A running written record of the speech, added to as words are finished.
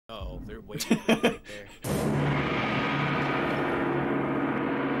Uh-oh, they're waiting right there.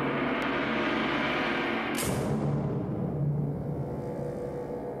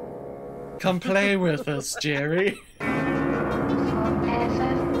 Come play with us, Jerry.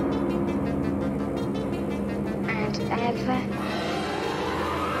 Forever and ever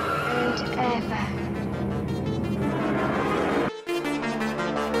and ever.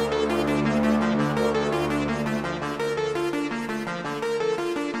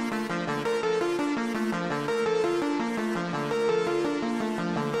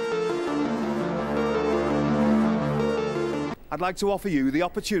 I'd like to offer you the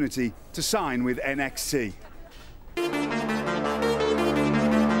opportunity to sign with NXT.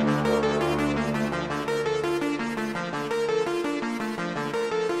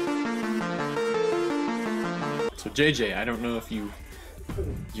 So JJ, I don't know if you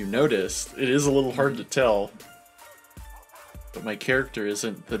noticed, it is a little hard to tell, but my character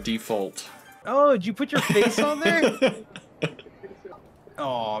isn't the default. Oh, did you put your face on there?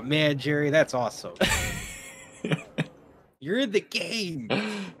 Oh man, Jerry, that's awesome. You're in the game. All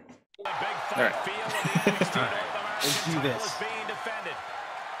right. Let's do this.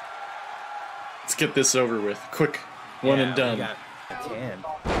 Let's get this over with. Quick, one and done. We got a 10.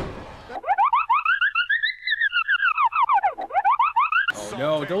 Oh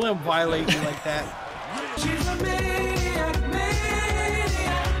no, don't let him violate you like that. She's a maniac,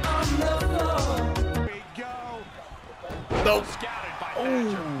 maniac on the floor. Here we go. Nope. Scouted by Oh.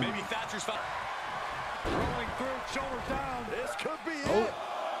 Thatcher. Maybe Thatcher's foul. Rolling through, shoulder down. This could be it.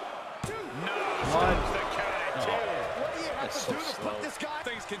 No, One. the count at two. What do you have That's to so do to slow. put this guy?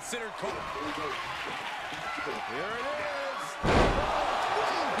 Things considered cold. Here it is.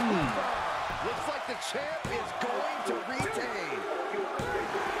 Looks like the champ is going to retain.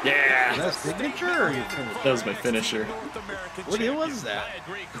 Yeah. Is that signature or your finisher? That was my finisher. What was that?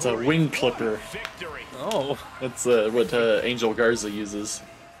 It's a wing clipper. Oh. That's what Angel Garza uses.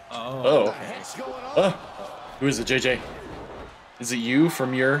 Oh. Oh. Who is it, JJ? Is it you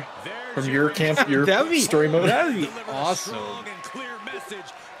from your camp, your That'd be, story mode? That'd be awesome. Strong and clear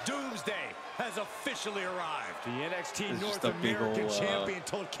message. Doomsday has officially arrived. The NXT It's North just a big American ol', champion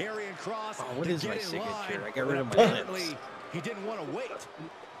told Karrion Kross Oh, what to is my get in line, signature? I got rid of my but lips. apparently he didn't want to wait.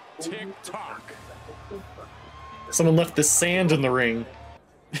 Tick tock. Someone left the sand in the ring.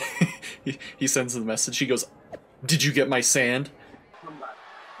 he sends the message. He goes, "Did you get my sand?"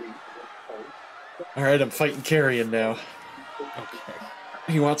 All right, I'm fighting Karrion now. Okay.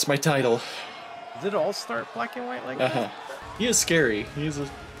 He wants my title. Did it all start black and white like that? He is scary. He's a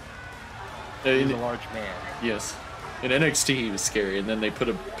He's a large man. yes. In NXT he was scary, and then they put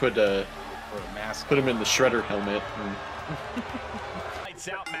Or a mask. him in the Shredder helmet. And... Lights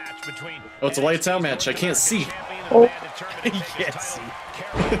out match between Oh, it's a lights out match. I can't see. Oh, you can't see.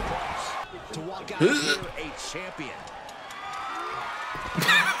 To walk out here a champion.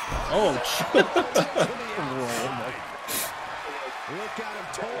 Oh, shit.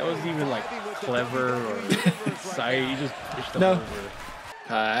 That wasn't even like clever or side. You just pushed them No. over.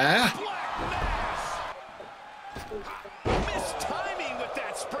 Ah! Missed timing with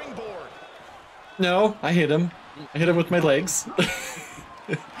that springboard. No, I hit him. I hit him with my legs. Double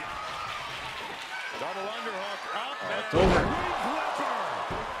underhook. Up Oh, it's and over.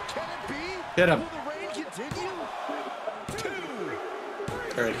 Can it be? Hit him. Will the reign continue?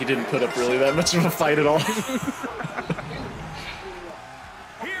 Two. All right, he didn't put up really that much of a fight at all. Here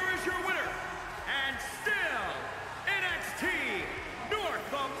is your winner, and still NXT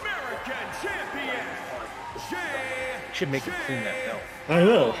North American Champion, Jay. Should make him clean that belt. I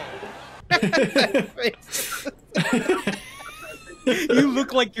know. You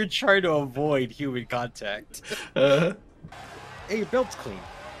look like you're trying to avoid human contact. Hey, your belt's clean.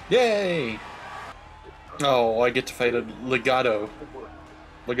 Yay! Oh, I get to fight a Legado.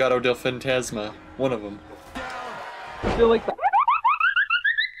 Legado del Fantasma. One of them. I feel like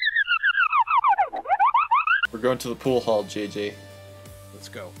We're going to the pool hall, JJ. Let's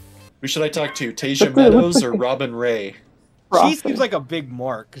go. Who should I talk to? Tasia Meadows or Robin Ray? She seems like a big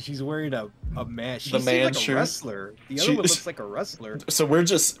mark because she's wearing a man. She seems man like shirt. a wrestler. The other She- one looks like a wrestler. So we're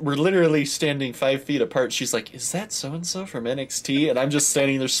literally standing 5 feet apart. She's like, "Is that so-and-so from NXT?" And I'm just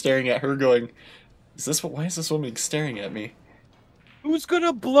standing there staring at her going, why is this woman staring at me? Who's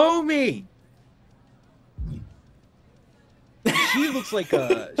gonna blow me? She looks like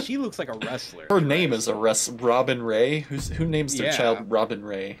a wrestler. Her name is Robin Ray. Who names their Yeah. child Robin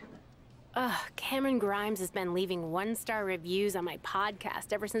Ray? Ugh, Cameron Grimes has been leaving one-star reviews on my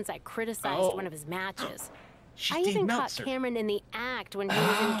podcast ever since I criticized one of his matches. She I did even caught Meltzer. Cameron in the act when he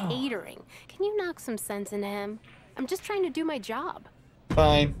was in catering. Can you knock some sense into him? I'm just trying to do my job.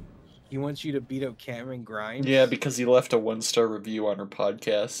 Fine. He wants you to beat up Cameron Grimes? Yeah, because he left a 1-star review on her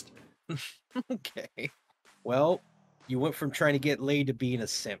podcast. Okay. Well, you went from trying to get laid to being a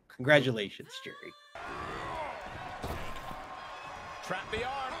simp. Congratulations, Jerry. Trap the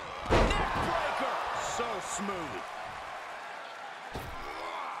arm. Neck breaker. So smooth.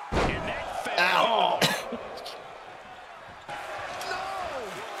 And that fell. Ow!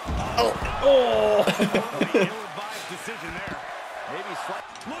 No! Oh! Ill-advised decision there. Maybe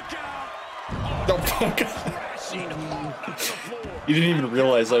look out! Don't fuck. Crashing onto the floor. You didn't even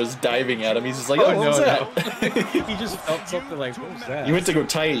realize I was diving at him. He's just like, oh, what was that? He just felt something like, what was that? You went to go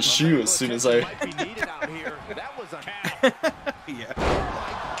tie his shoe as soon as I... Might be needed out here. That was a cow. Yeah.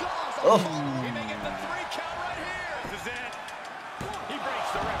 Oh my gosh. He may get the 3 count right here. This is it. He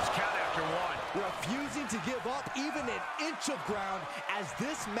breaks the ref's count after 1. Refusing to give up even an inch of ground as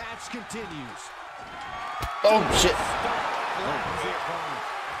this match continues. Oh, shit.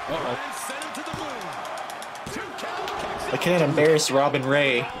 Uh-oh. Send him to the moon. 2 count. I can't embarrass Robin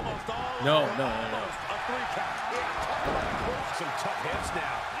Ray. No. A 3 count. Some tough hits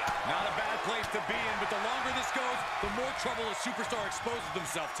now. Not a bad place to be in, but the longer this goes, the more trouble a superstar exposes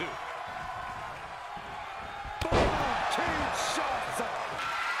themselves to. Boom! Kinshasa!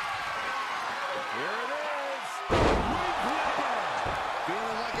 Here it is.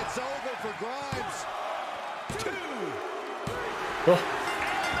 Feeling like it's over for Grimes. 2. Oh,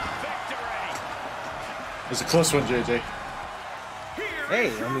 Victory! it was a close one, JJ. Hey,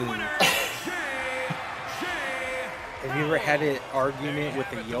 I mean, have you ever had an argument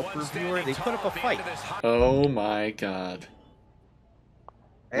with a Yelp reviewer? They put up a fight. Oh my god.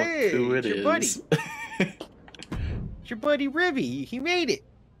 Hey, Look who it it's your is. buddy. It's your buddy Ribby. He made it.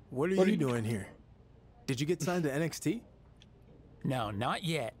 What are you doing here? Did you get signed to NXT? No, not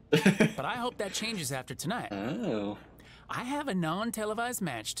yet. But I hope that changes after tonight. Oh. I have a non-televised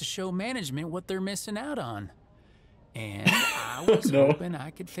match to show management what they're missing out on. And I was hoping I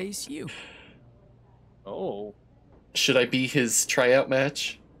could face you. Oh. Should I be his tryout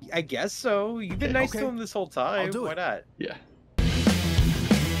match? I guess so. You've been nice to him this whole time. I'll do Why it. not? Yeah.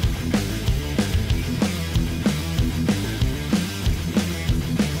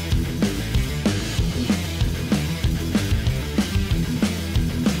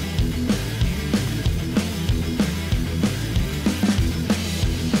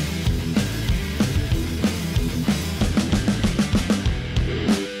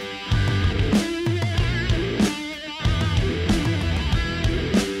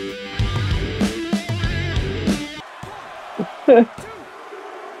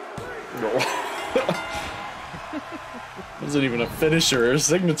 Wasn't even a finisher or a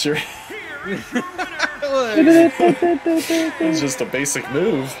signature. It's just a basic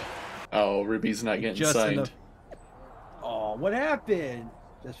move. Oh, Ruby's not getting Just signed. enough. Oh, what happened?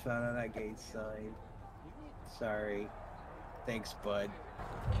 Just found out I getting signed. Sorry. Thanks, bud.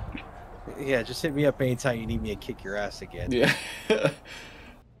 Yeah, just hit me up anytime you need me to kick your ass again. Yeah.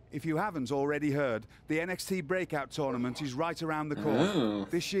 If you haven't already heard, the NXT Breakout tournament is right around the corner. Oh.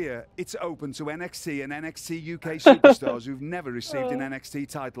 This year, it's open to NXT and NXT UK superstars who've never received an NXT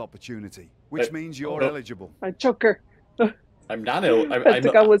title opportunity, which means you're eligible. A choker. I'm not I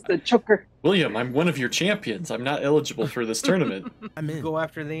think I was the choker. William, I'm one of your champions. I'm not eligible for this tournament. I'm in. Go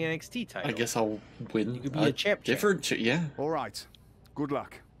after the NXT title. I guess I'll win. You could be a champ. Different, yeah. All right. Good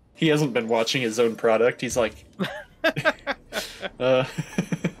luck. He hasn't been watching his own product. He's like,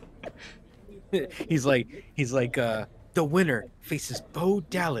 He's like, the winner faces Bo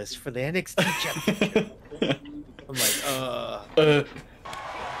Dallas for the NXT championship. I'm like,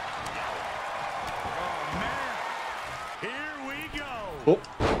 Here we go. Oh.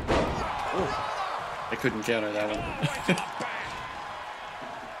 I couldn't counter that one.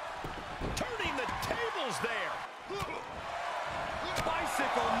 Turning the tables there.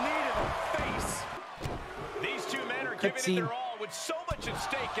 Bicycle knee to the face. These two men are giving it Cutscene. their all with so much at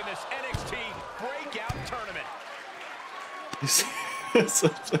stake in this NXT Breakout tournament.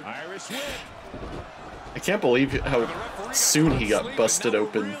 Irish whip. I can't believe how soon he got busted Now we're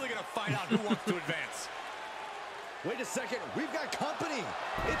open. really gonna find out who wants to advance. Wait a second, we've got company.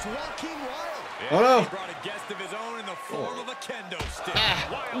 It's Joaquin Wilde. Oh no! He brought a guest of his own in the form of a kendo stick.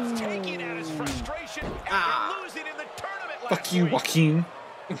 Wilde's taking out his frustration after losing in the tournament last Fuck you, week. Joaquin.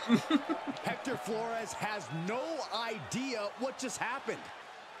 Hector Flores has no idea what just happened.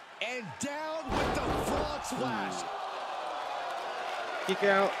 And down with the frog splash. kick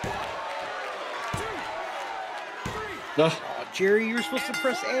out. No. Oh, Jerry, you're supposed to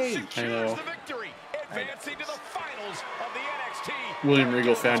press A. I know. The victory, advancing to the finals of the NXT William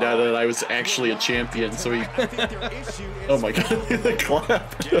Regal found out that I was actually a champion, so he... Oh my god, the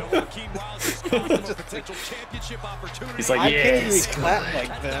clap. He's like, I can't yes, even clap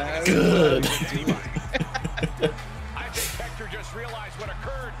like that. good. I think Hector just realized what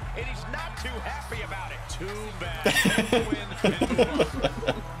occurred, and he's not too happy about it. Too bad. Win and move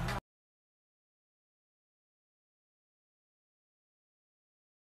on.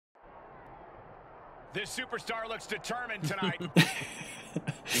 This superstar looks determined tonight.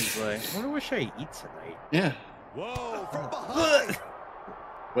 He's like, I wonder what should I eat tonight? Yeah. Whoa, from behind.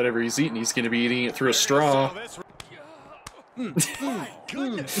 Whatever he's eating, he's going to be eating it through a straw. My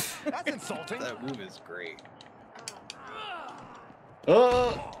goodness, that's insulting. That move is great.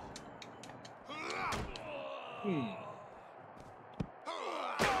 Oh! Boom!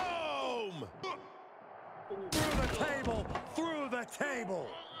 Through the table, through the table.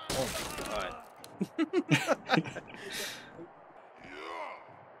 Oh my god.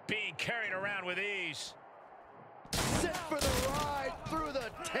 Being carried around with ease. Set for the ride through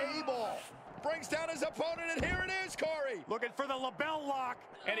the table. Brings down his opponent, and here it is, Corey. Looking for the label lock,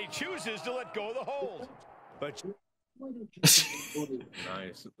 and he chooses to let go of the hold. But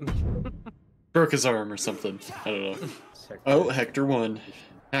Nice. Broke his arm or something. I don't know. Oh, Hector won.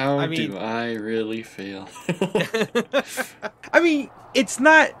 How do I really fail? I mean, it's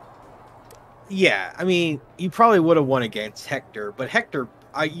not... Yeah, I mean, you probably would have won against Hector, but Hector...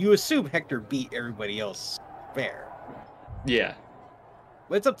 you assume Hector beat everybody else fair. Yeah.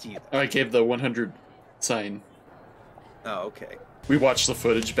 But it's up to you, though. I gave the 100 sign. Oh, okay. We watched the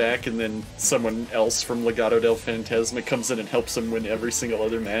footage back, and then someone else from Legado del Fantasma comes in and helps him win every single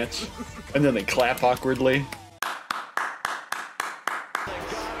other match. And then they clap awkwardly.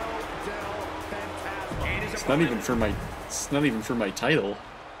 It's not even for my... It's not even for my title.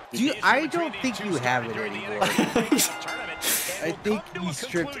 I don't think you have it anymore. I think you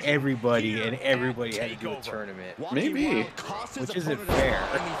stripped everybody, and everybody had to do a tournament. Maybe. Which isn't fair.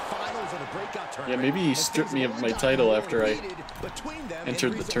 Yeah, maybe he stripped me of my title after I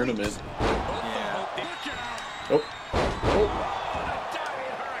entered the tournament. Yeah. Oh.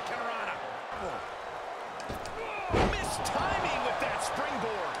 missed timing with that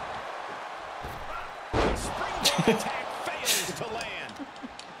springboard. The springboard attack fails to land.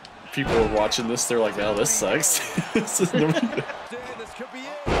 People are watching this, they're like, oh, this sucks. This is no This could be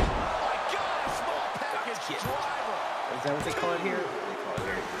it. Oh my God, a small package driver. Is that what they call it here? They call it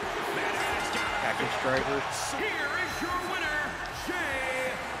here. Package driver. Here is your winner,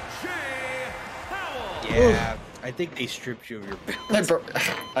 Jay Howell. Yeah, I think they stripped you of your belt.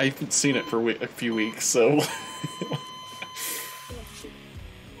 I haven't seen it for a few weeks, so...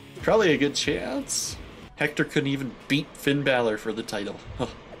 Probably a good chance. Hector couldn't even beat Finn Balor for the title. Huh.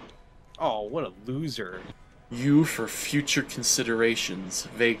 Oh, what a loser. You for future considerations.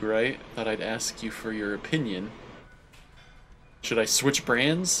 Vague, right? Thought I'd ask you for your opinion. Should I switch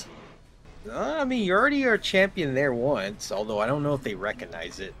brands? I mean, you already are champion there once, although I don't know if they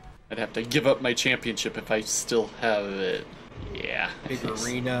recognize it. I'd have to give up my championship if I still have it. Yeah. Big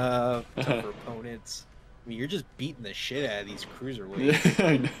arena, tougher opponents. I mean, you're just beating the shit out of these cruiserweights. Yeah,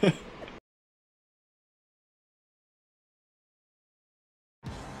 I know.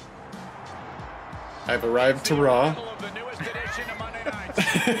 I've arrived to Raw.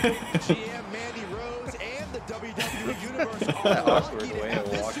 GM Mandy Rose and the WWE Universe are awkward way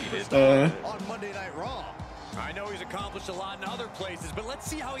of walking it. on Monday Night Raw. I know he's accomplished a lot in other places, but let's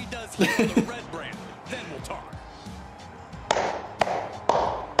see how he does here on the Red brand. Then we'll talk.